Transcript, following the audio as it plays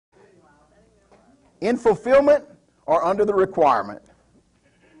In fulfillment or under the requirement?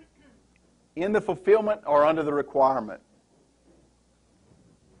 In the fulfillment or under the requirement?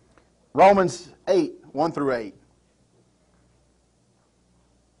 Romans 8, 1 through 8.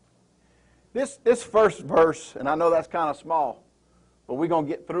 This first verse, and I know that's kind of small, but we're going to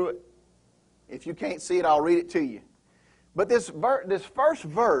get through it. If you can't see it, I'll read it to you. But this first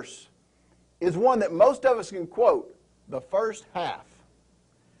verse is one that most of us can quote, the first half.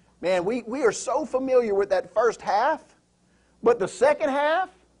 Man, we are so familiar with that first half, but the second half,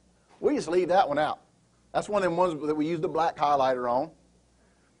 we just leave that one out. That's one of them ones that we use the black highlighter on.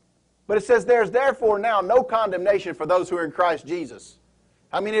 But it says, there's therefore now no condemnation for those who are in Christ Jesus.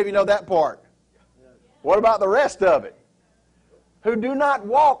 How many of you know that part? What about the rest of it? Who do not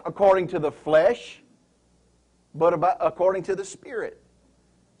walk according to the flesh, but according to the Spirit.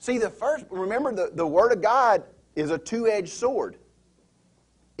 See, remember the Word of God is a two-edged sword.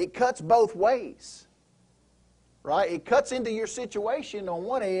 It cuts both ways. Right? It cuts into your situation on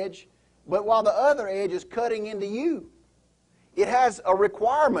one edge, but while the other edge is cutting into you. It has a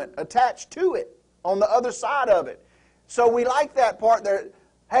requirement attached to it on the other side of it. So we like that part there.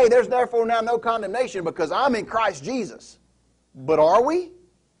 Hey, there's therefore now no condemnation because I'm in Christ Jesus. But are we?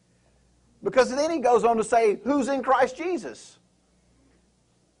 Because then he goes on to say, who's in Christ Jesus?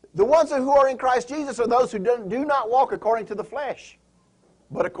 The ones who are in Christ Jesus are those who do not walk according to the flesh,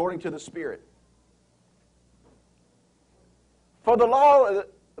 but according to the Spirit. For the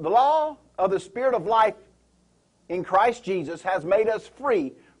law of the Spirit of life in Christ Jesus has made us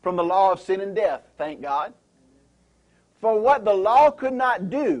free from the law of sin and death, thank God. For what the law could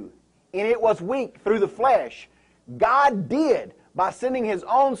not do, and it was weak through the flesh, God did by sending His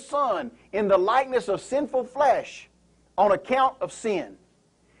own Son in the likeness of sinful flesh on account of sin.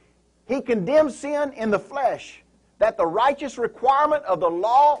 He condemned sin in the flesh, that the righteous requirement of the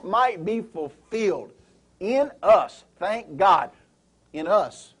law might be fulfilled in us. Thank God. In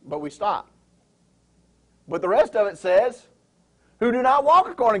us. But we stop. But the rest of it says, who do not walk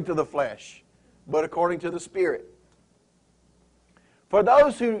according to the flesh, but according to the Spirit. For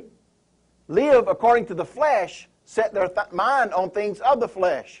those who live according to the flesh set their mind on things of the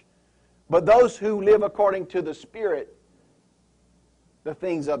flesh, but those who live according to the Spirit, the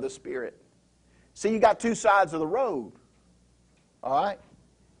things of the Spirit. See, you got two sides of the road. All right?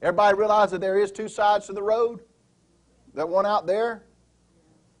 Everybody realize that there is two sides to the road? That one out there,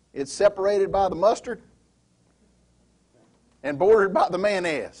 it's separated by the mustard and bordered by the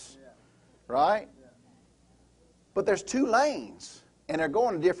mayonnaise. Right? But there's two lanes. And they're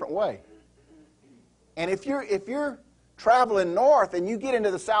going a different way. And if you're traveling north and you get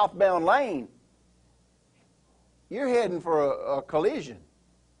into the southbound lane, you're heading for a collision.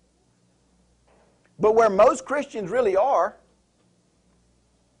 But where most Christians really are,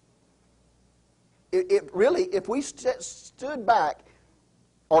 if we stood back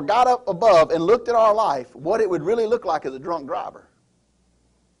or got up above and looked at our life, what it would really look like is a drunk driver.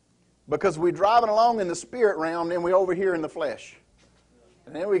 Because we're driving along in the spirit realm, then we're over here in the flesh.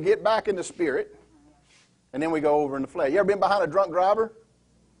 And then we get back in the spirit, and then we go over in the flesh. You ever been behind a drunk driver?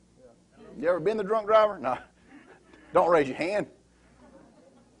 You ever been the drunk driver? No. Don't raise your hand.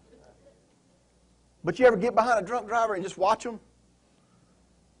 But you ever get behind a drunk driver and just watch them?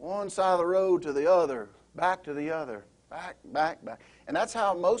 One side of the road to the other, back to the other, back, back, back. And that's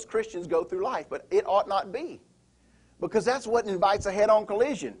how most Christians go through life, but it ought not be. Because that's what invites a head-on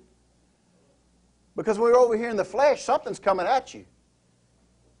collision. Because when we're over here in the flesh, something's coming at you.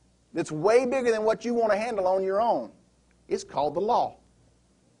 It's way bigger than what you want to handle on your own. It's called the law.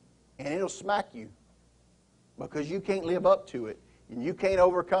 And it'll smack you. Because you can't live up to it. And you can't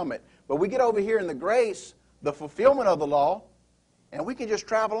overcome it. But we get over here in the grace, the fulfillment of the law, and we can just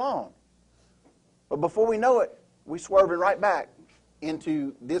travel on. But before we know it, we're swerving right back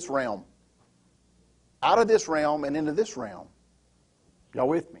into this realm. Out of this realm and into this realm. Y'all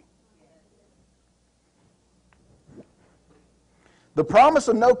with me? The promise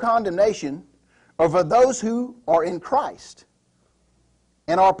of no condemnation are for those who are in Christ.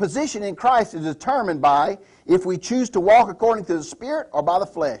 And our position in Christ is determined by if we choose to walk according to the Spirit or by the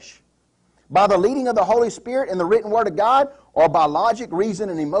flesh. By the leading of the Holy Spirit and the written Word of God, or by logic, reason,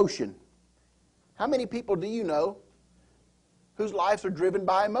 and emotion. How many people do you know whose lives are driven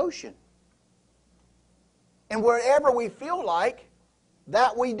by emotion? And wherever we feel like,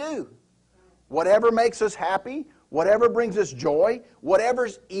 that we do. Whatever makes us happy, whatever brings us joy,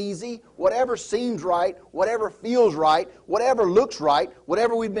 whatever's easy, whatever seems right, whatever feels right, whatever looks right,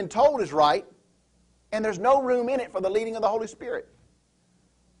 whatever we've been told is right, and there's no room in it for the leading of the Holy Spirit.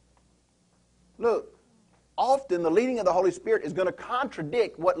 Look, often the leading of the Holy Spirit is going to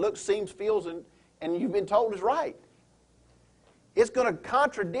contradict what looks, seems, feels, and you've been told is right. It's going to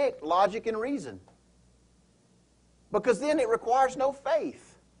contradict logic and reason. Because then it requires no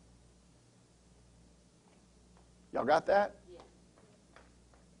faith. Y'all got that? Yeah.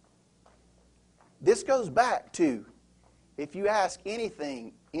 This goes back to, if you ask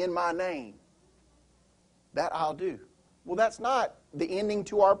anything in my name, that I'll do. Well, that's not the ending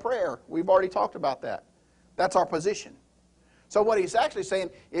to our prayer. We've already talked about that. That's our position. So what he's actually saying,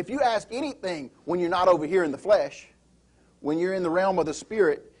 if you ask anything when you're not over here in the flesh, when you're in the realm of the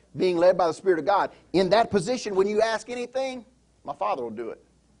Spirit, being led by the Spirit of God, in that position, when you ask anything, my Father will do it.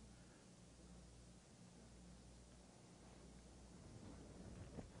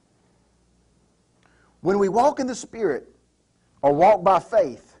 When we walk in the Spirit, or walk by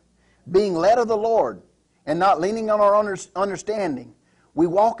faith, being led of the Lord, and not leaning on our understanding, we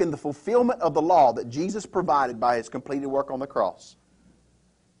walk in the fulfillment of the law that Jesus provided by His completed work on the cross.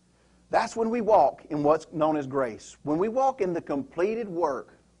 That's when we walk in what's known as grace. When we walk in the completed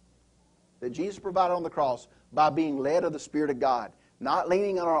work that Jesus provided on the cross by being led of the Spirit of God, not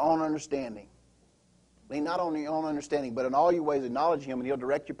leaning on our own understanding. Lean not on your own understanding, but in all your ways acknowledge Him and He'll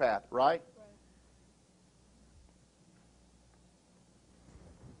direct your path, right?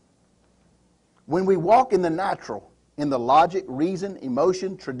 When we walk in the natural, in the logic, reason,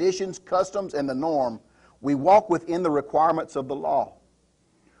 emotion, traditions, customs, and the norm, we walk within the requirements of the law.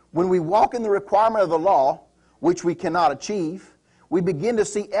 When we walk in the requirement of the law, which we cannot achieve, we begin to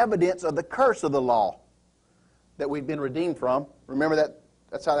see evidence of the curse of the law that we've been redeemed from. Remember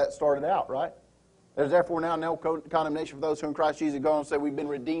that's how that started out, right? There's therefore now no condemnation for those who in Christ Jesus go on and say we've been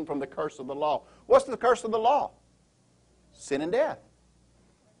redeemed from the curse of the law. What's the curse of the law? Sin and death.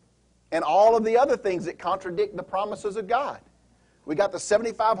 And all of the other things that contradict the promises of God. We got the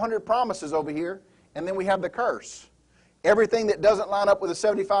 7,500 promises over here, and then we have the curse. Everything that doesn't line up with the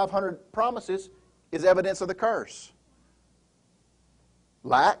 7,500 promises is evidence of the curse.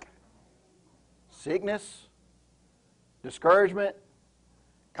 Lack, sickness, discouragement,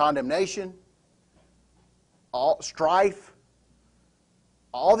 condemnation, strife,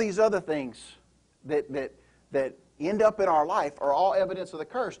 all these other things that end up in our life are all evidence of the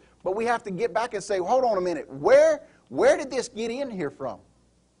curse. But we have to get back and say, hold on a minute, where did this get in here from?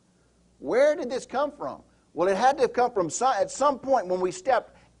 Where did this come from? Well, it had to have come from at some point when we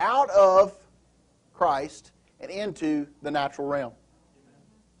stepped out of Christ and into the natural realm.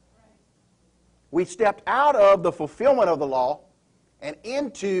 We stepped out of the fulfillment of the law and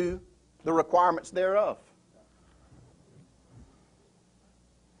into the requirements thereof.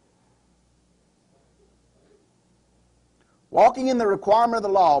 Walking in the requirement of the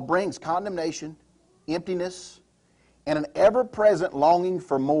law brings condemnation, emptiness, and an ever-present longing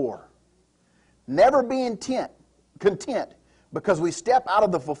for more. Never being content because we step out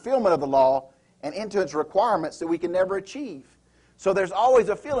of the fulfillment of the law and into its requirements that we can never achieve. So there's always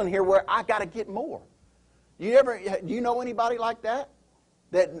a feeling here where I got to get more. Do you know anybody like that?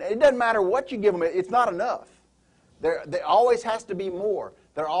 That it doesn't matter what you give them, it's not enough. There always has to be more.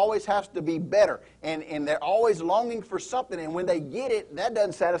 There always has to be better. And they're always longing for something. And when they get it, that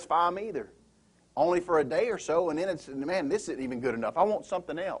doesn't satisfy them either. Only for a day or so. And then it's, man, this isn't even good enough. I want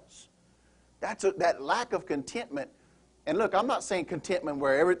something else. That lack of contentment. And look, I'm not saying contentment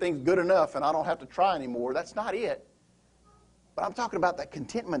where everything's good enough and I don't have to try anymore. That's not it. But I'm talking about that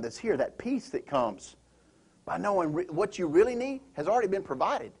contentment that's here, that peace that comes by knowing what you really need has already been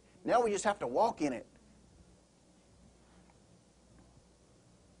provided. Now we just have to walk in it.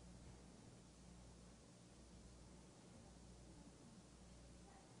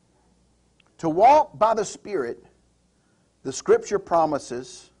 To walk by the Spirit, the Scripture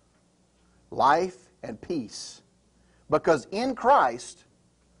promises life and peace. Because in Christ,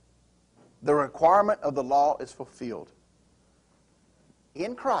 the requirement of the law is fulfilled.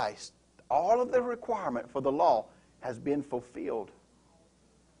 In Christ, all of the requirement for the law has been fulfilled.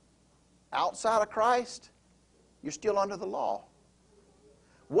 Outside of Christ, you're still under the law.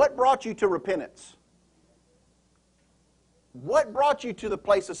 What brought you to repentance? What brought you to the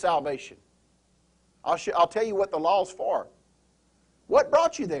place of salvation? I'll tell you what the law's for. What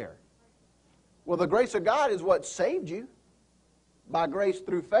brought you there? Well, the grace of God is what saved you by grace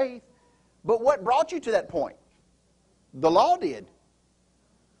through faith. But what brought you to that point? The law did.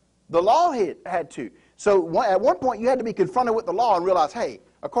 The law had to. So at one point you had to be confronted with the law and realize, hey,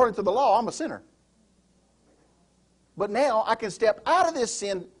 according to the law, I'm a sinner. But now I can step out of this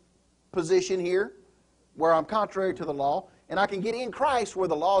sin position here where I'm contrary to the law, and I can get in Christ where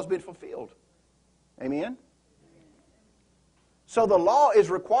the law has been fulfilled. Amen? So the law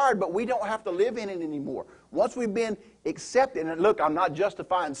is required, but we don't have to live in it anymore. Once we've been accepted, and look, I'm not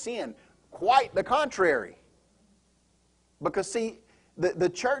justifying sin. quite the contrary. Because, see, the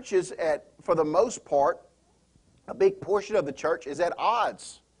church is for the most part, a big portion of the church is at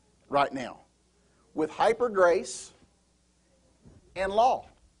odds right now with hyper grace and law.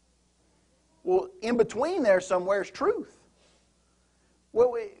 Well, in between there somewhere is truth.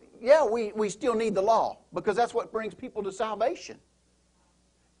 Well, we still need the law because that's what brings people to salvation.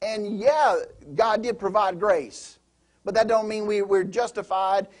 And yeah, God did provide grace. But that don't mean we're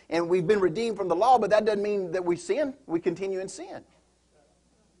justified and we've been redeemed from the law, but that doesn't mean that we sin. We continue in sin.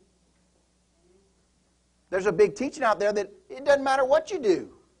 There's a big teaching out there that it doesn't matter what you do.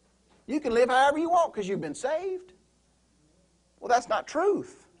 You can live however you want because you've been saved. Well, that's not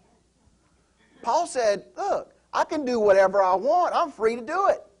truth. Paul said, look, I can do whatever I want. I'm free to do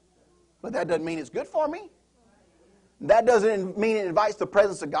it. But that doesn't mean it's good for me. That doesn't mean it invites the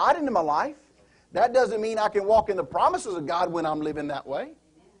presence of God into my life. That doesn't mean I can walk in the promises of God when I'm living that way.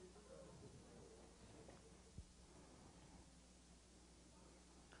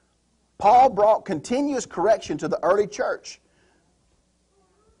 Paul brought continuous correction to the early church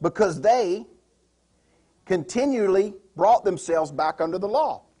because they continually brought themselves back under the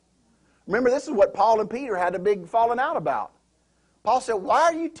law. Remember, this is what Paul and Peter had a big falling out about. Paul said, why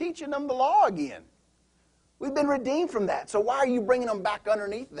are you teaching them the law again? We've been redeemed from that, so why are you bringing them back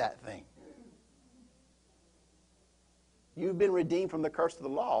underneath that thing? You've been redeemed from the curse of the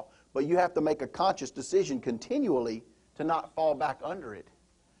law, but you have to make a conscious decision continually to not fall back under it,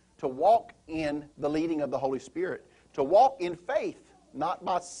 to walk in the leading of the Holy Spirit, to walk in faith, not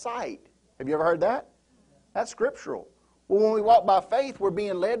by sight. Have you ever heard that? That's scriptural. Well, when we walk by faith, we're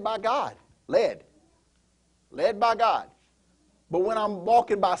being led by God. Led by God. But when I'm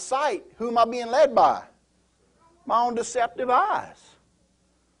walking by sight, who am I being led by? My own deceptive eyes.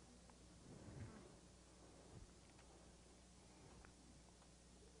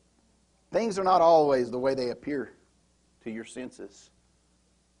 Things are not always the way they appear to your senses.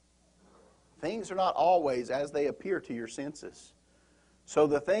 Things are not always as they appear to your senses. So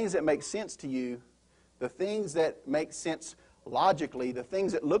the things that make sense to you, the things that make sense logically, the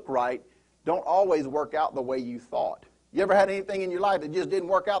things that look right, don't always work out the way you thought. You ever had anything in your life that just didn't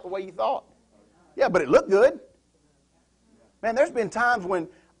work out the way you thought? Yeah, but it looked good. Man, there's been times when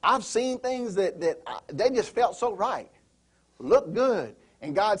I've seen things that they just felt so right. Look good.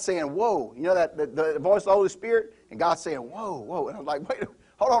 And God's saying, whoa. You know that the voice of the Holy Spirit? And God's saying, whoa, whoa. And I'm like, wait,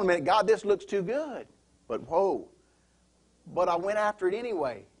 hold on a minute. God, this looks too good. But whoa. But I went after it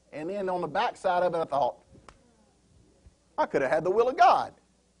anyway. And then on the backside of it, I thought, I could have had the will of God.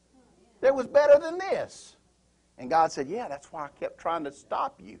 That was better than this. And God said, yeah, that's why I kept trying to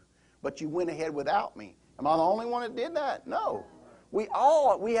stop you. But you went ahead without me. Am I the only one that did that? No. We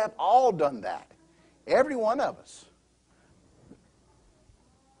have all done that. Every one of us.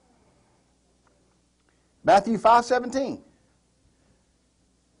 Matthew 5:17.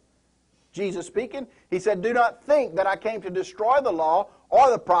 Jesus speaking, he said, do not think that I came to destroy the law or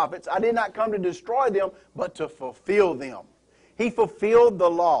the prophets. I did not come to destroy them, but to fulfill them. He fulfilled the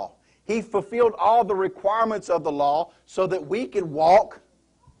law. He fulfilled all the requirements of the law so that we could walk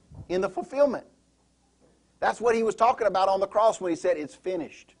in the fulfillment. That's what he was talking about on the cross when he said, it's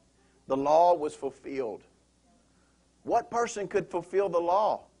finished. The law was fulfilled. What person could fulfill the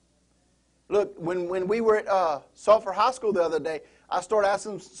law? Look, when we were at Sulphur High School the other day, I started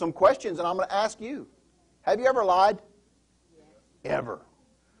asking some questions, and I'm going to ask you. Have you ever lied? Yes. Ever.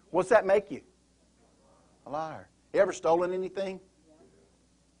 What's that make you? A liar. You ever stolen anything?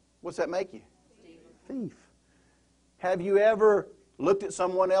 What's that make you? Thief. Have you ever looked at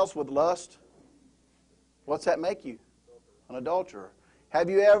someone else with lust? What's that make you? An adulterer. Have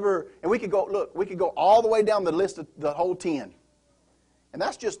you ever, and we could go all the way down the list of the whole 10. And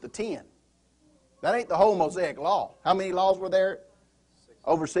that's just the 10. That ain't the whole Mosaic law. How many laws were there?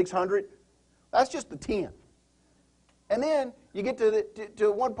 Over 600? That's just the 10. And then you get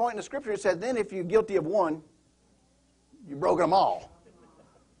to one point in the scripture, it says, then if you're guilty of one, you've broken them all.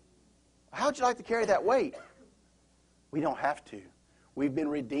 How would you like to carry that weight? We don't have to. We've been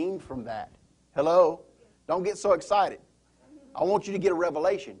redeemed from that. Hello? Don't get so excited. I want you to get a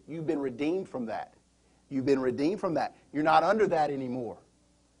revelation. You've been redeemed from that. You've been redeemed from that. You're not under that anymore.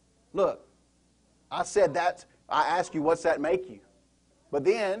 Look, I said that. I ask you, what's that make you? But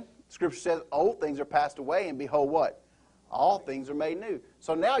then, Scripture says, old things are passed away, and behold what? All things are made new.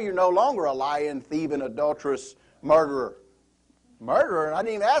 So now you're no longer a lying, thieving, adulterous murderer. Murderer, and I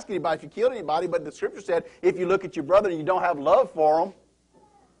didn't even ask anybody if you killed anybody, but the Scripture said, if you look at your brother and you don't have love for him,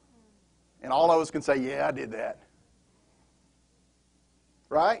 and all of us can say, yeah, I did that.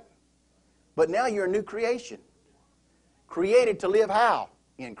 Right? But now you're a new creation. Created to live how?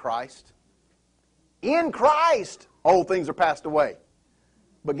 In Christ. In Christ, old things are passed away.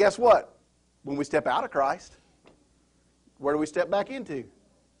 But guess what? When we step out of Christ, where do we step back into?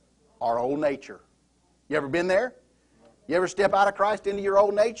 Our old nature. You ever been there? You ever step out of Christ into your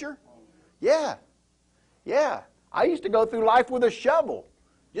old nature? Yeah. Yeah. I used to go through life with a shovel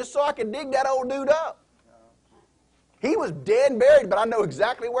just so I could dig that old dude up. He was dead and buried, but I know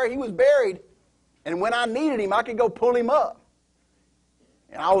exactly where he was buried. And when I needed him, I could go pull him up.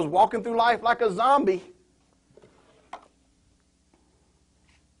 And I was walking through life like a zombie.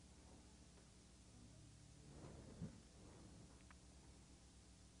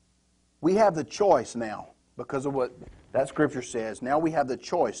 We have the choice now, because of what that Scripture says. Now we have the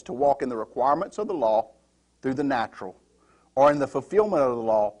choice to walk in the requirements of the law through the natural, or in the fulfillment of the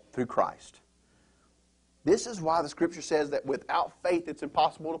law through Christ. This is why the Scripture says that without faith it's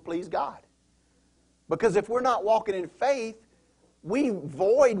impossible to please God. Because if we're not walking in faith, we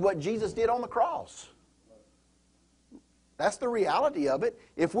void what Jesus did on the cross. That's the reality of it.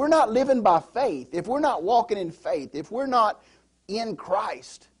 If we're not living by faith, if we're not walking in faith, if we're not in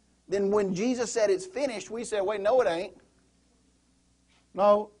Christ, then when Jesus said it's finished, we said, wait, no it ain't.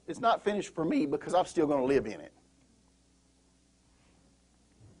 No, it's not finished for me because I'm still going to live in it.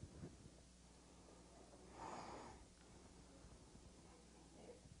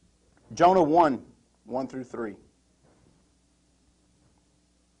 Jonah 1, 1 through 3.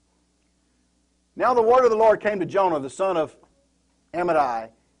 Now the word of the Lord came to Jonah, the son of Amittai,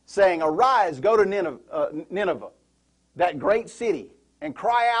 saying, Arise, go to Nineveh, that great city, and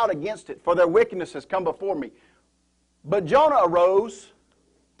cry out against it, for their wickedness has come before me. But Jonah arose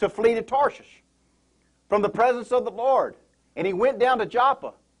to flee to Tarshish from the presence of the Lord. And he went down to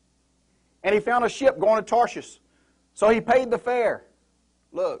Joppa, and he found a ship going to Tarshish. So he paid the fare.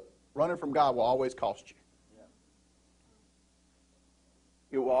 Look, running from God will always cost you.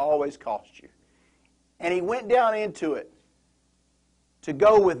 It will always cost you. And he went down into it to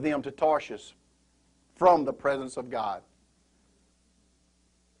go with them to Tarshish from the presence of God.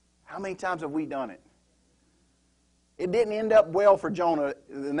 How many times have we done it? It didn't end up well for Jonah.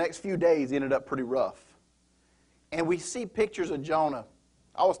 The next few days ended up pretty rough. And we see pictures of Jonah.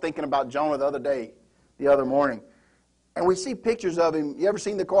 I was thinking about Jonah the other morning. And we see pictures of him. You ever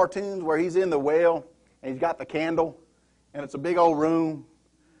seen the cartoons where he's in the whale and he's got the candle and it's a big old room?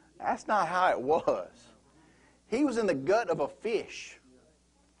 That's not how it was. He was in the gut of a fish.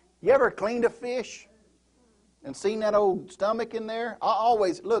 You ever cleaned a fish and seen that old stomach in there?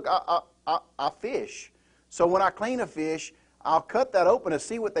 I fish. So when I clean a fish, I'll cut that open to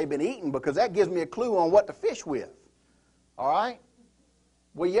see what they've been eating because that gives me a clue on what to fish with. All right?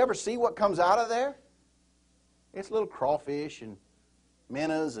 Will you ever see what comes out of there? It's little crawfish and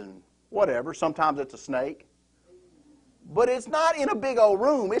minnows and whatever. Sometimes it's a snake. But it's not in a big old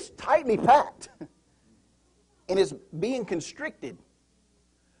room. It's tightly packed. And it's being constricted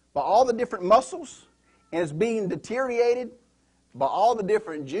by all the different muscles. And it's being deteriorated by all the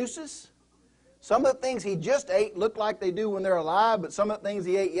different juices. Some of the things he just ate look like they do when they're alive, but some of the things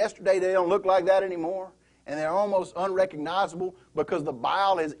he ate yesterday, they don't look like that anymore. And they're almost unrecognizable because the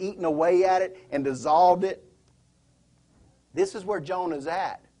bile has eaten away at it and dissolved it. This is where Jonah's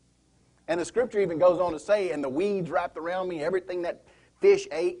at. And the Scripture even goes on to say, and the weeds wrapped around me, everything that fish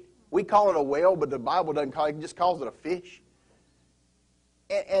ate. We call it a whale, but the Bible doesn't call it, it just calls it a fish.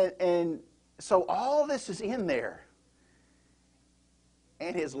 And so all this is in there.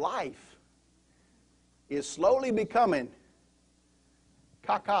 And his life is slowly becoming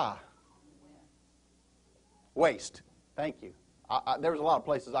caca. Waste. Thank you. There was a lot of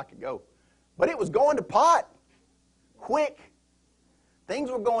places I could go. But it was going to pot. Quick.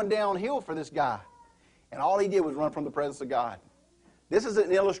 Things were going downhill for this guy. And all he did was run from the presence of God. This is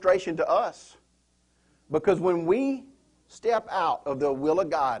an illustration to us. Because when we step out of the will of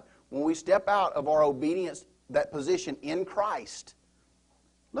God, when we step out of our obedience, that position in Christ,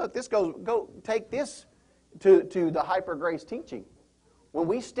 look, take this to the hyper grace teaching. When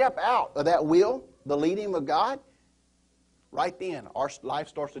we step out of that will, the leading of God, right then our life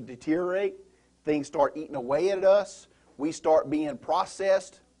starts to deteriorate. Things start eating away at us. We start being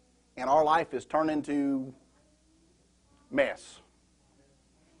processed, and our life is turned into mess.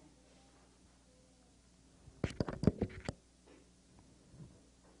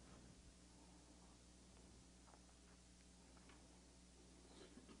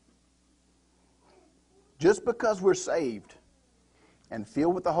 Just because we're saved and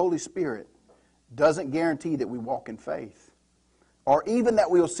filled with the Holy Spirit doesn't guarantee that we walk in faith, or even that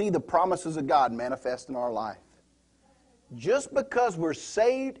we'll see the promises of God manifest in our life. Just because we're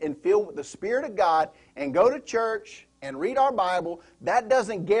saved and filled with the Spirit of God and go to church and read our Bible, that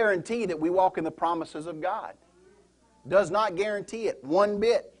doesn't guarantee that we walk in the promises of God. Does not guarantee it one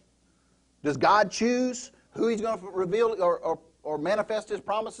bit. Does God choose who He's going to reveal or manifest His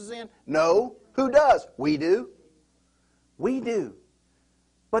promises in? No. Who does? We do. We do.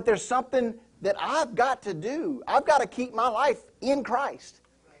 But there's something that I've got to do. I've got to keep my life in Christ.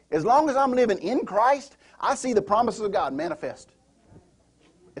 As long as I'm living in Christ, I see the promises of God manifest.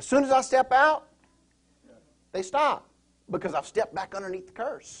 As soon as I step out, they stop because I've stepped back underneath the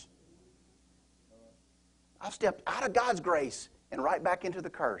curse. I've stepped out of God's grace and right back into the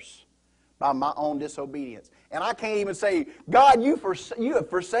curse by my own disobedience. And I can't even say, God, you have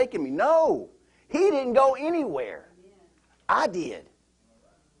forsaken me. No, He didn't go anywhere. I did.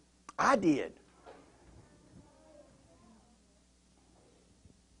 I did.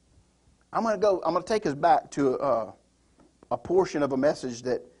 I'm going to take us back to a portion of a message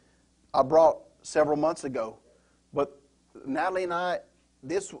that I brought several months ago. But Natalie and I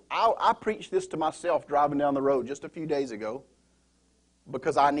preached this to myself driving down the road just a few days ago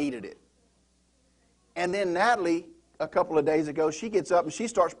because I needed it. And then Natalie, a couple of days ago, she gets up and she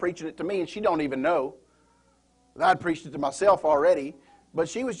starts preaching it to me, and she don't even know that I'd preached it to myself already. But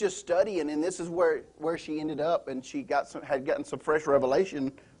she was just studying, and this is where she ended up, and she had gotten some fresh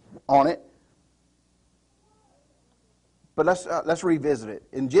revelation on it. But let's revisit it.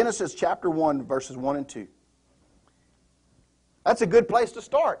 In Genesis chapter 1, verses 1 and 2. That's a good place to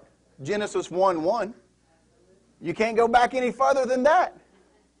start. Genesis 1:1. You can't go back any further than that.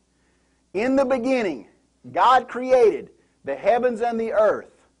 In the beginning, God created the heavens and the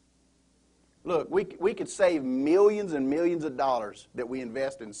earth. Look, we could save millions and millions of dollars that we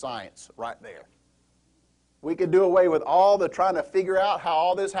invest in science right there. We could do away with all the trying to figure out how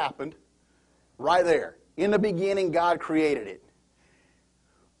all this happened right there. In the beginning, God created it.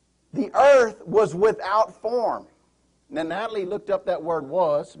 The earth was without form. Now, Natalie looked up that word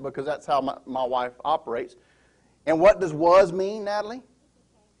was because that's how my wife operates. And what does was mean, Natalie?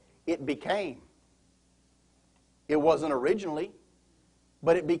 It became. It wasn't originally,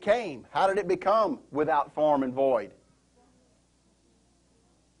 but it became. How did it become without form and void?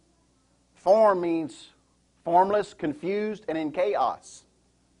 Form means formless, confused, and in chaos.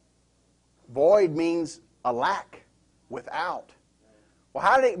 Void means a lack, without. Well,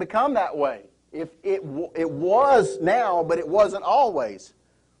 how did it become that way? If it was now, but it wasn't always.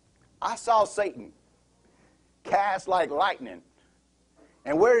 I saw Satan cast like lightning.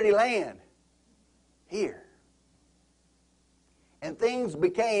 And where did he land? Here. And things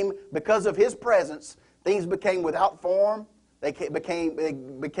became, because of his presence, things became without form. They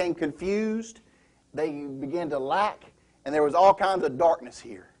became confused. They began to lack. And there was all kinds of darkness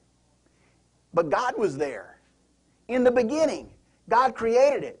here. But God was there. In the beginning, God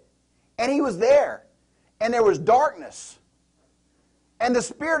created it. And He was there. And there was darkness. And the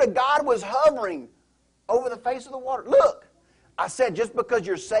Spirit of God was hovering over the face of the water. Look, I said just because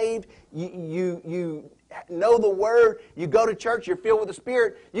you're saved, you know the Word, you go to church, you're filled with the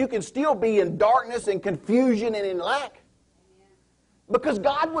Spirit, you can still be in darkness and confusion and in lack. Because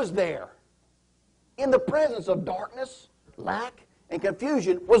God was there. In the presence of darkness, lack, and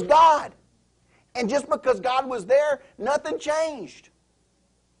confusion was God. And just because God was there, nothing changed.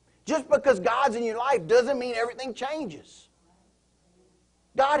 Just because God's in your life doesn't mean everything changes.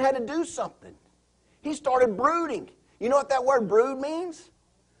 God had to do something. He started brooding. You know what that word brood means?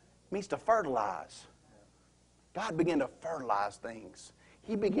 It means to fertilize. God began to fertilize things.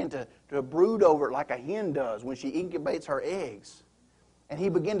 He began to brood over it like a hen does when she incubates her eggs. And He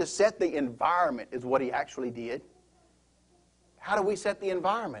began to set the environment is what He actually did. How do we set the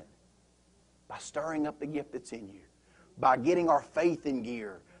environment? By stirring up the gift that's in you. By getting our faith in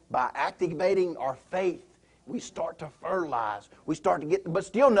gear. By activating our faith, we start to fertilize. We start to get, but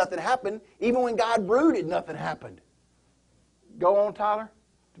still nothing happened. Even when God brooded, nothing happened. Go on, Tyler,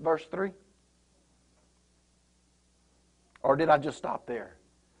 to verse 3. Or did I just stop there?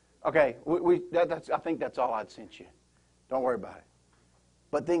 Okay, I think that's all I'd sent you. Don't worry about it.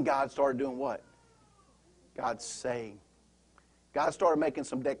 But then God started doing what? God's saying. God started making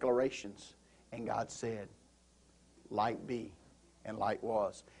some declarations. And God said, light be, and light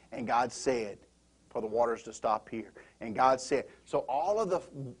was. And God said, for the waters to stop here. And God said, so all of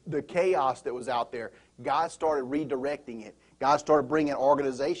the chaos that was out there, God started redirecting it. God started bringing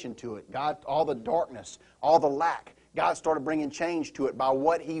organization to it. God, all the darkness, all the lack, God started bringing change to it by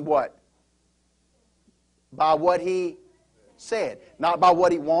what He what? By what He said. Not by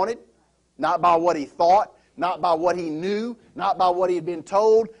what He wanted, not by what He thought, not by what He knew, not by what He had been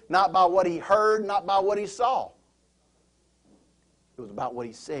told, not by what He heard, not by what He saw. It was about what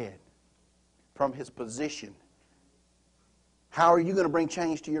He said from His position How are you going to bring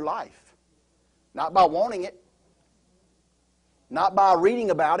change to your life? Not by wanting it. Not by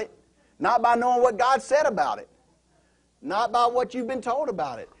reading about it. Not by knowing what God said about it. Not by what you've been told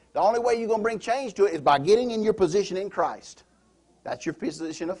about it. The only way you're going to bring change to it is by getting in your position in Christ. That's your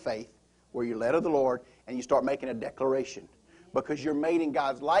position of faith, where you're led of the Lord and you start making a declaration. Because you're made in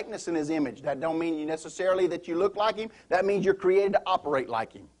God's likeness and His image. That don't mean you necessarily that you look like Him. That means you're created to operate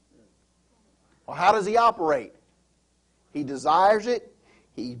like Him. Well, how does He operate? He desires it,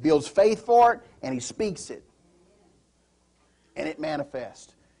 He builds faith for it, and He speaks it. And it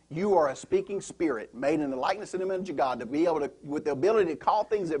manifests. You are a speaking spirit made in the likeness and image of God to be able to, with the ability to call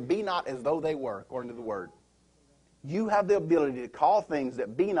things that be not as though they were, according to the Word. You have the ability to call things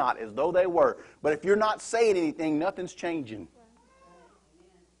that be not as though they were. But if you're not saying anything, nothing's changing.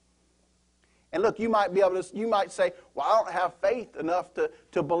 And look, you might be able to, you might say, well, I don't have faith enough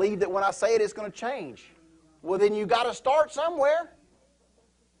to believe that when I say it, it's going to change. Well, then you got to start somewhere.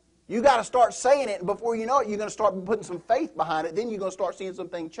 You got to start saying it, and before you know it, you're going to start putting some faith behind it. Then you're going to start seeing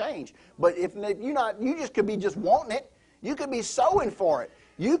something change. But if you're not, you just could be just wanting it. You could be sowing for it.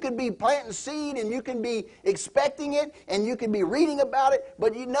 You could be planting seed, and you can be expecting it, and you can be reading about it,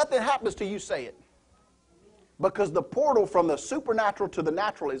 but nothing happens till you say it. Because the portal from the supernatural to the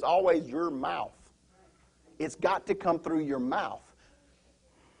natural is always your mouth. It's got to come through your mouth.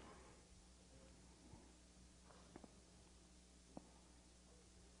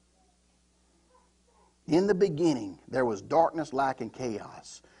 In the beginning, there was darkness, lack, and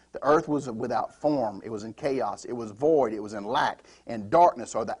chaos. The earth was without form. It was in chaos. It was void. It was in lack. And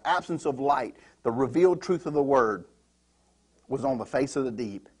darkness, or the absence of light, the revealed truth of the Word, was on the face of the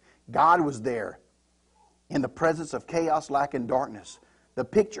deep. God was there in the presence of chaos, lack, and darkness. The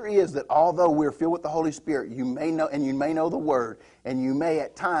picture is that although we're filled with the Holy Spirit, you may know the Word, and you may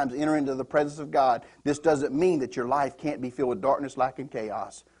at times enter into the presence of God, this doesn't mean that your life can't be filled with darkness, lack, and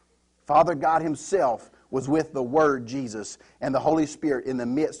chaos. Father God Himself was with the Word, Jesus, and the Holy Spirit in the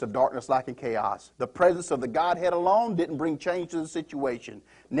midst of darkness, lack, and chaos. The presence of the Godhead alone didn't bring change to the situation.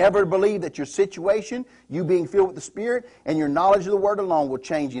 Never believe that your situation, you being filled with the Spirit, and your knowledge of the Word alone will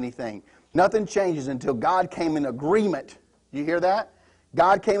change anything. Nothing changes until God came in agreement. You hear that?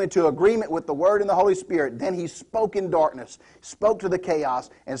 God came into agreement with the Word and the Holy Spirit. Then He spoke in darkness, spoke to the chaos,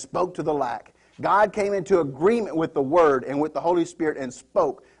 and spoke to the lack. God came into agreement with the Word and with the Holy Spirit and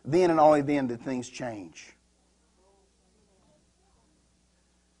spoke. Then and only then did things change.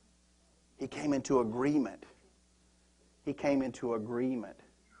 He came into agreement. He came into agreement.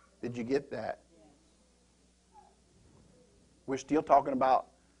 Did you get that? We're still talking about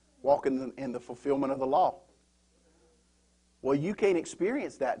walking in the fulfillment of the law. Well, you can't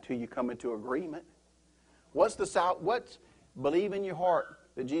experience that until you come into agreement. What's believe in your heart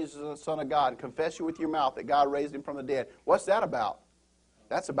that Jesus is the Son of God, and confess you with your mouth that God raised Him from the dead. What's that about?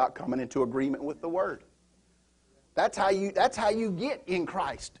 That's about coming into agreement with the Word. That's how you get in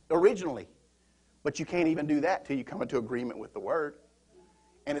Christ originally. But you can't even do that till you come into agreement with the Word.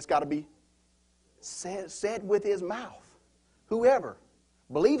 And it's got to be said with his mouth. Whoever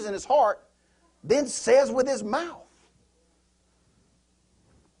believes in his heart, then says with his mouth.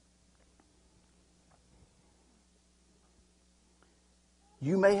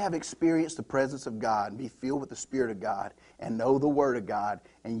 You may have experienced the presence of God and be filled with the Spirit of God and know the Word of God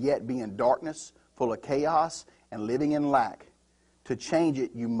and yet be in darkness, full of chaos, and living in lack. To change it,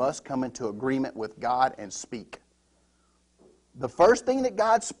 you must come into agreement with God and speak. The first thing that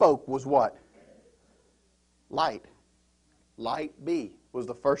God spoke was what? Light. Light be was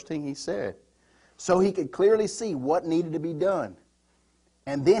the first thing He said. So He could clearly see what needed to be done.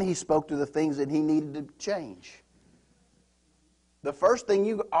 And then He spoke to the things that He needed to change. The first thing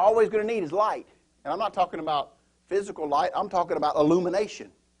you're always going to need is light. And I'm not talking about physical light. I'm talking about illumination.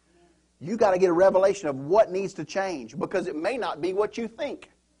 You got to get a revelation of what needs to change, because it may not be what you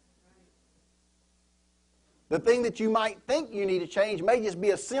think. The thing that you might think you need to change may just be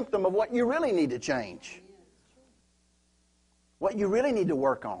a symptom of what you really need to change. What you really need to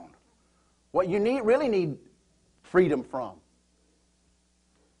work on. What you really need freedom from.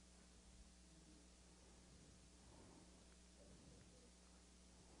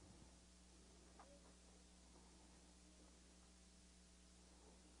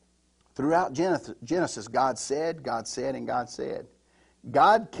 Throughout Genesis, God said, and God said.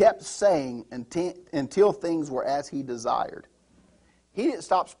 God kept saying until things were as He desired. He didn't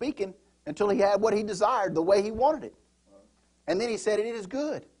stop speaking until He had what He desired the way He wanted it. And then He said, it is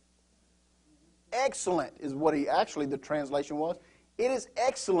good. Excellent is what the translation was. It is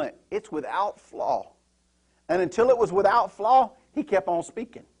excellent. It's without flaw. And until it was without flaw, He kept on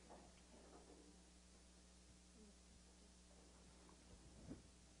speaking.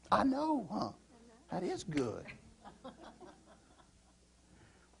 I know, huh? That is good.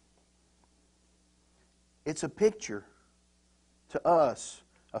 It's a picture to us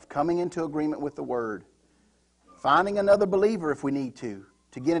of coming into agreement with the Word, finding another believer if we need to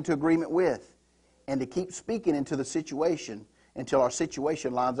get into agreement with, and to keep speaking into the situation until our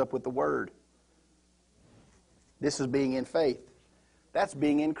situation lines up with the Word. This is being in faith. That's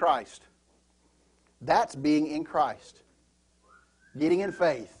being in Christ. That's being in Christ. Getting in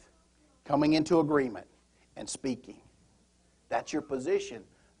faith, coming into agreement, and speaking. That's your position.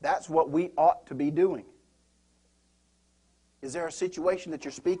 That's what we ought to be doing. Is there a situation that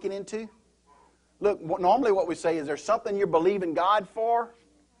you're speaking into? Look, normally what we say is, there's something you're believing God for?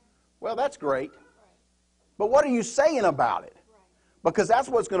 Well, that's great. But what are you saying about it? Because that's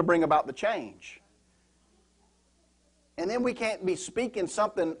what's going to bring about the change. And then we can't be speaking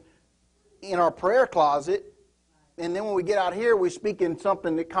something in our prayer closet, and then when we get out here, we speak in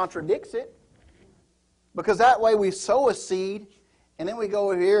something that contradicts it. Because that way we sow a seed, and then we go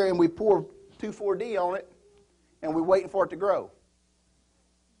over here and we pour 2,4-D on it, and we're waiting for it to grow.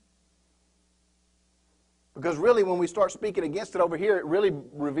 Because really, when we start speaking against it over here, it really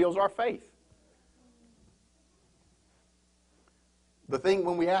reveals our faith. The thing,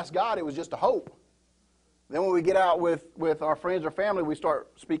 when we ask God, it was just a hope. Then when we get out with our friends or family, we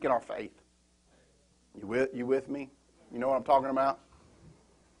start speaking our faith. You with me? You know what I'm talking about?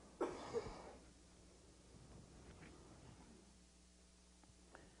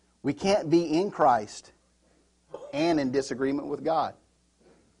 We can't be in Christ and in disagreement with God.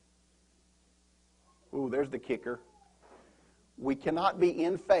 Ooh, there's the kicker. We cannot be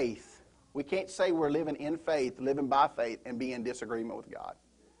in faith. We can't say we're living in faith, living by faith, and be in disagreement with God.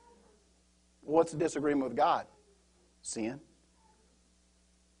 What's the disagreement with God? Sin.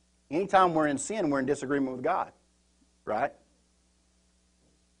 Anytime we're in sin, we're in disagreement with God. Right?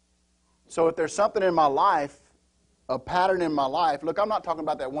 So if there's something in my life, a pattern in my life, look, I'm not talking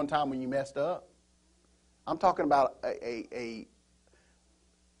about that one time when you messed up. I'm talking about a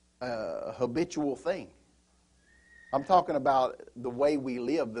habitual thing. I'm talking about the way we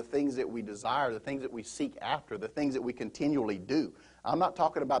live, the things that we desire, the things that we seek after, the things that we continually do. I'm not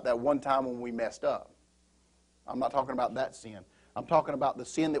talking about that one time when we messed up. I'm not talking about that sin. I'm talking about the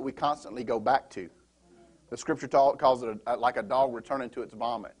sin that we constantly go back to. The Scripture calls it like a dog returning to its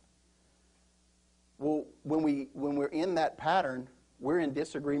vomit. Well, when we're in that pattern, we're in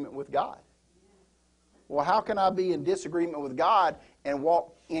disagreement with God. Well, how can I be in disagreement with God and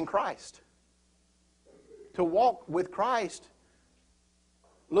walk in Christ? To walk with Christ,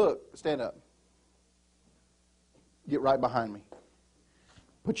 look, stand up. Get right behind me.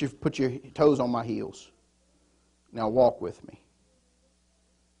 Put your toes on my heels. Now walk with me.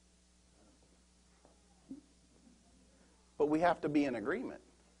 But we have to be in agreement.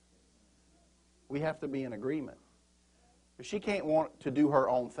 We have to be in agreement. She can't want to do her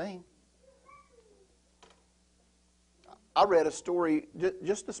own thing. I read a story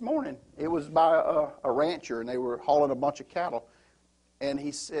just this morning. It was by a rancher, and they were hauling a bunch of cattle. And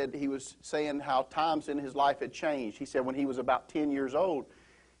he said, he was saying how times in his life had changed. He said when he was about 10 years old,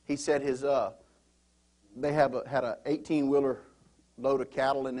 he said they had a 18-wheeler load of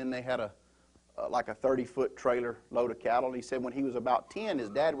cattle, and then they had like a 30-foot trailer load of cattle. And he said when he was about 10, his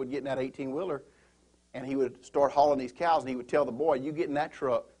dad would get in that 18-wheeler, and he would start hauling these cows, and he would tell the boy, you get in that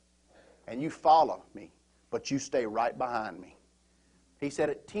truck, and you follow me, but you stay right behind me. He said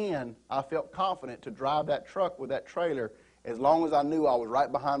at 10, I felt confident to drive that truck with that trailer as long as I knew I was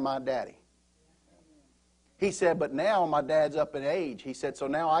right behind my daddy. He said, but now my dad's up in age. He said, so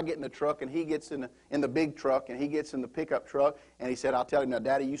now I get in the truck, and he gets in the big truck, and he gets in the pickup truck, and he said, I'll tell him, now,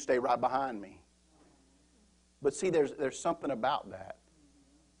 Daddy, you stay right behind me. But see, there's something about that.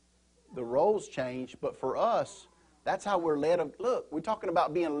 The roles change, but for us, that's how we're led. Look, we're talking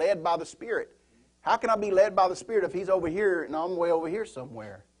about being led by the Spirit. How can I be led by the Spirit if He's over here and I'm way over here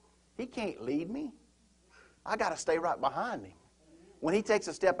somewhere? He can't lead me. I got to stay right behind Him. When He takes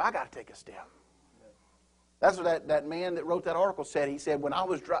a step, I got to take a step. That's what that man that wrote that article said. He said, when I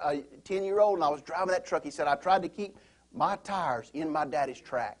was a 10-year-old and I was driving that truck, he said, I tried to keep my tires in my daddy's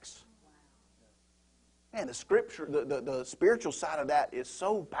tracks. Man, the Scripture, the spiritual side of that is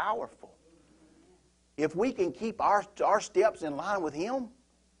so powerful. If we can keep our steps in line with Him,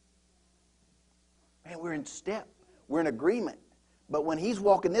 man, we're in step. We're in agreement. But when He's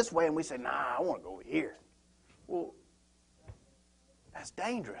walking this way and we say, nah, I want to go over here. Well, that's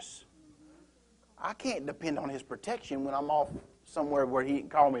dangerous. I can't depend on His protection when I'm off somewhere where He didn't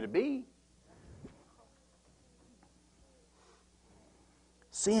call me to be.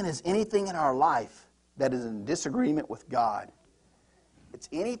 Sin is anything in our life that is in disagreement with God. it's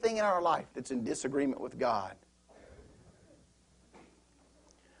anything in our life that's in disagreement with God.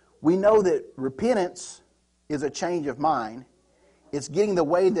 We know that repentance is a change of mind. It's getting the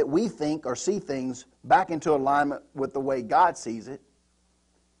way that we think or see things back into alignment with the way God sees it.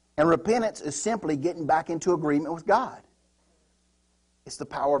 And repentance is simply getting back into agreement with God. It's the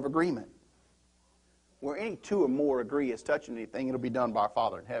power of agreement. Where any two or more agree as touching anything, it'll be done by our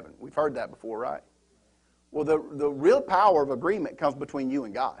Father in heaven. We've heard that before, right? Well, the real power of agreement comes between you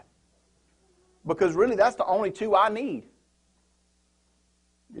and God. Because really, that's the only two I need.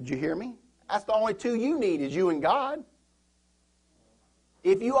 Did you hear me? That's the only two you need is you and God.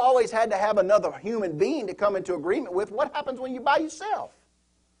 If you always had to have another human being to come into agreement with, what happens when you're by yourself?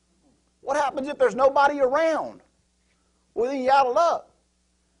 What happens if there's nobody around? Well, then you're out of luck.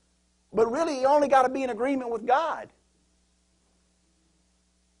 But really, you only got to be in agreement with God.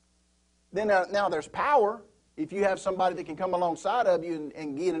 Then now there's power if you have somebody that can come alongside of you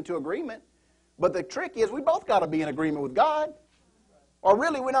and get into agreement. But the trick is we both got to be in agreement with God. Or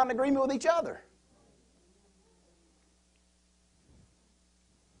really, we're not in agreement with each other.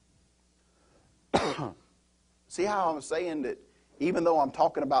 See how I'm saying that even though I'm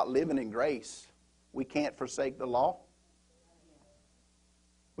talking about living in grace, we can't forsake the law?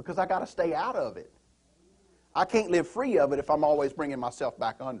 Because I got to stay out of it. I can't live free of it if I'm always bringing myself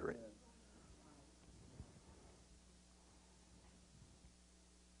back under it.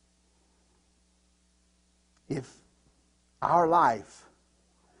 If our life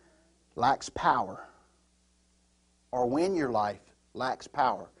lacks power, or when your life lacks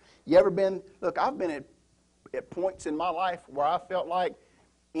power. You ever been, look, I've been at points in my life where I felt like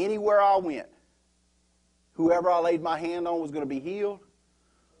anywhere I went, whoever I laid my hand on was going to be healed.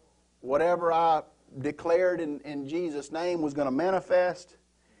 Whatever I declared in Jesus' name was going to manifest.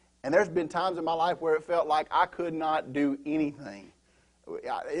 And there's been times in my life where it felt like I could not do anything.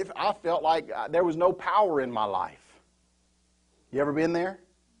 I felt like there was no power in my life. You ever been there?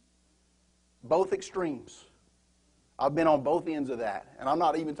 Both extremes. I've been on both ends of that. And I'm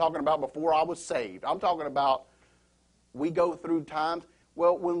not even talking about before I was saved. I'm talking about we go through times.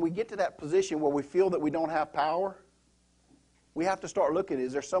 Well, when we get to that position where we feel that we don't have power, we have to start looking,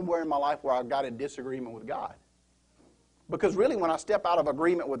 is there somewhere in my life where I've got in disagreement with God? Because really when I step out of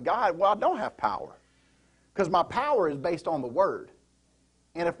agreement with God, well, I don't have power. Because my power is based on the Word.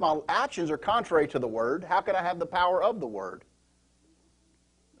 And if my actions are contrary to the Word, how can I have the power of the Word?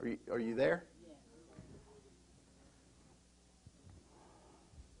 Are you there?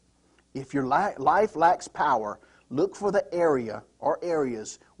 If your life lacks power, look for the area or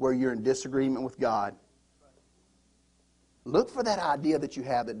areas where you're in disagreement with God. Look for that idea that you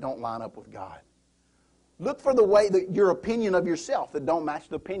have that don't line up with God. Look for the way that your opinion of yourself that don't match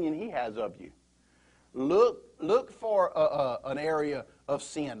the opinion He has of you. Look for an area of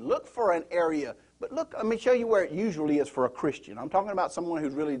sin. Look for an area, but look, let me show you where it usually is for a Christian. I'm talking about someone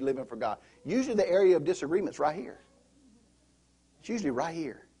who's really living for God. Usually the area of disagreement is right here. It's usually right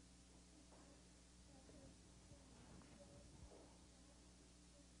here.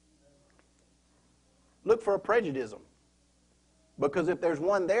 Look for a prejudice. Because if there's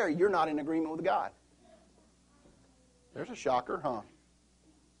one there, you're not in agreement with God. There's a shocker, huh?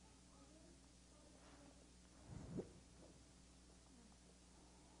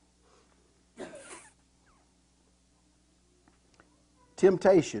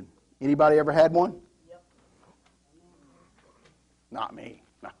 Temptation. Anybody ever had one? Yep. Not me.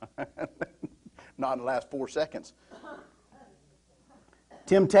 Not in the last 4 seconds.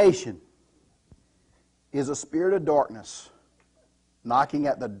 Temptation is a spirit of darkness knocking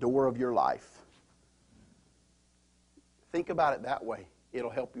at the door of your life. Think about it that way.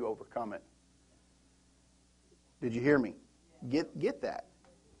 It'll help you overcome it. Did you hear me? Get that.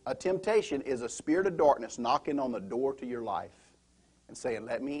 A temptation is a spirit of darkness knocking on the door to your life and saying,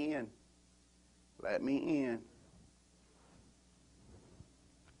 let me in. Let me in.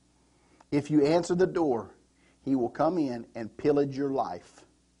 If you answer the door, he will come in and pillage your life.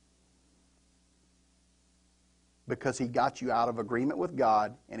 Because he got you out of agreement with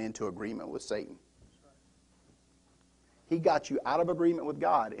God and into agreement with Satan. He got you out of agreement with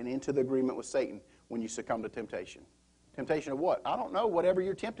God and into the agreement with Satan when you succumb to temptation. Temptation of what? I don't know, whatever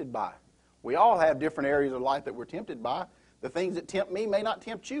you're tempted by. We all have different areas of life that we're tempted by. The things that tempt me may not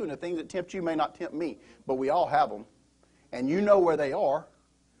tempt you, and the things that tempt you may not tempt me. But we all have them. And you know where they are.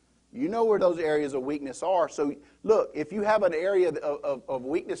 You know where those areas of weakness are. So, look, if you have an area of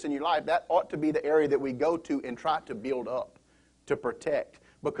weakness in your life, that ought to be the area that we go to and try to build up, to protect.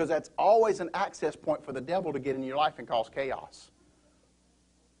 Because that's always an access point for the devil to get in your life and cause chaos.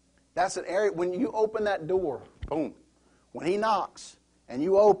 That's an area, when you open that door, boom, when he knocks and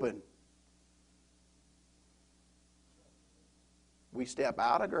you open, we step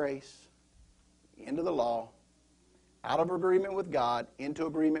out of grace, into the law, out of agreement with God, into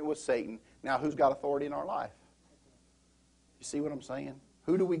agreement with Satan. Now, who's got authority in our life? You see what I'm saying?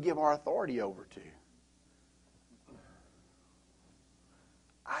 Who do we give our authority over to?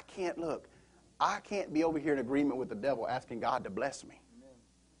 I can't be over here in agreement with the devil asking God to bless me.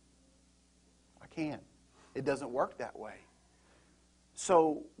 I can't. It doesn't work that way.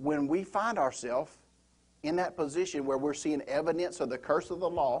 So when we find ourselves in that position where we're seeing evidence of the curse of the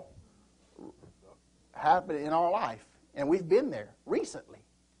law happen in our life, and we've been there recently.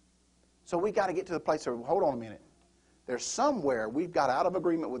 So we got to get to the place where, hold on a minute. There's somewhere we've got out of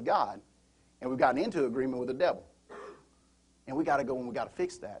agreement with God, and we've gotten into agreement with the devil. And we got to go and we got to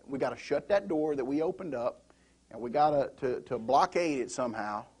fix that. We got to shut that door that we opened up, and we got to blockade it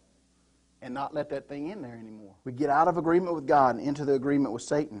somehow and not let that thing in there anymore. We get out of agreement with God and into the agreement with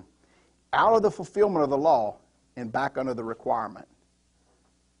Satan, out of the fulfillment of the law and back under the requirement.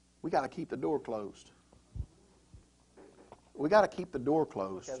 We got to keep the door closed. We got to keep the door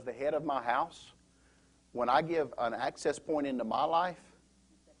closed. As the head of my house, when I give an access point into my life,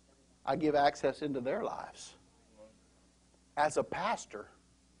 I give access into their lives. As a pastor,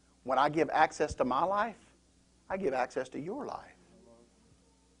 when I give access to my life, I give access to your life.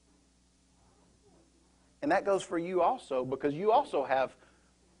 And that goes for you also, because you also have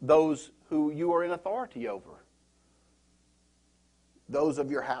those who you are in authority over. Those of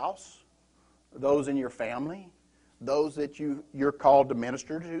your house, those in your family, those that you're called to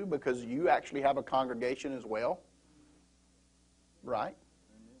minister to, because you actually have a congregation as well. Right?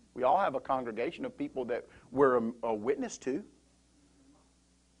 We all have a congregation of people that we're a witness to.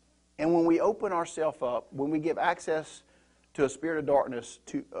 And when we open ourselves up, when we give access to a spirit of darkness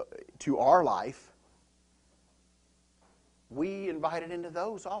to our life, we invite it into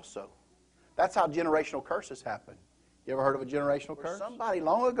those also. That's how generational curses happen. You ever heard of a generational curse? Somebody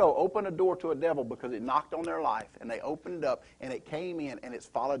long ago opened a door to a devil because it knocked on their life, and they opened it up, and it came in, and it's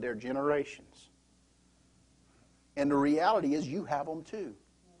followed their generations. And the reality is you have them too.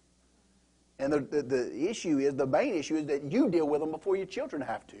 And the issue is, the main issue is that you deal with them before your children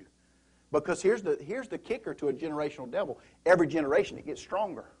have to. Because here's the kicker to a generational devil. Every generation, it gets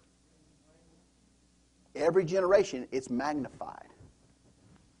stronger. Every generation, it's magnified.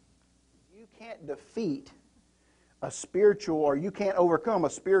 You can't defeat a spiritual, or you can't overcome a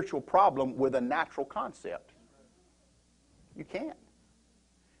spiritual problem with a natural concept. You can't.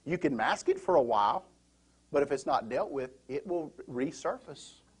 You can mask it for a while, but if it's not dealt with, it will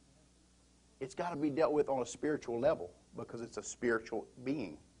resurface. It's got to be dealt with on a spiritual level because it's a spiritual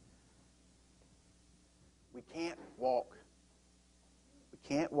being. We can't walk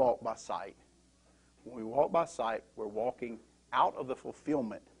by sight. When we walk by sight, we're walking out of the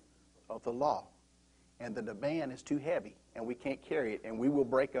fulfillment of the law. And the demand is too heavy, and we can't carry it, and we will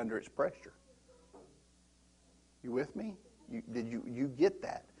break under its pressure. You with me? You get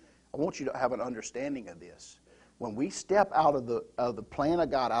that? I want you to have an understanding of this. When we step out of the plan of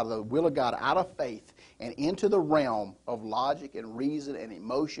God, out of the will of God, out of faith, and into the realm of logic and reason and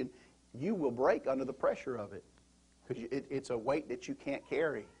emotion, you will break under the pressure of it. Because it's a weight that you can't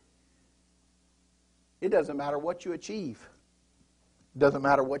carry. It doesn't matter what you achieve. It doesn't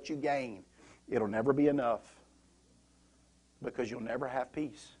matter what you gain. It'll never be enough. Because you'll never have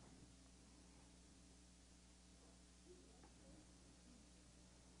peace.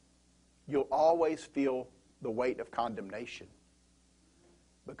 You'll always feel the weight of condemnation.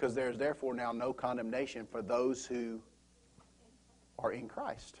 Because there's therefore now no condemnation for those who are in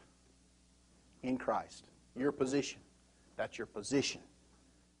Christ. In Christ. Your position. That's your position.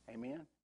 Amen.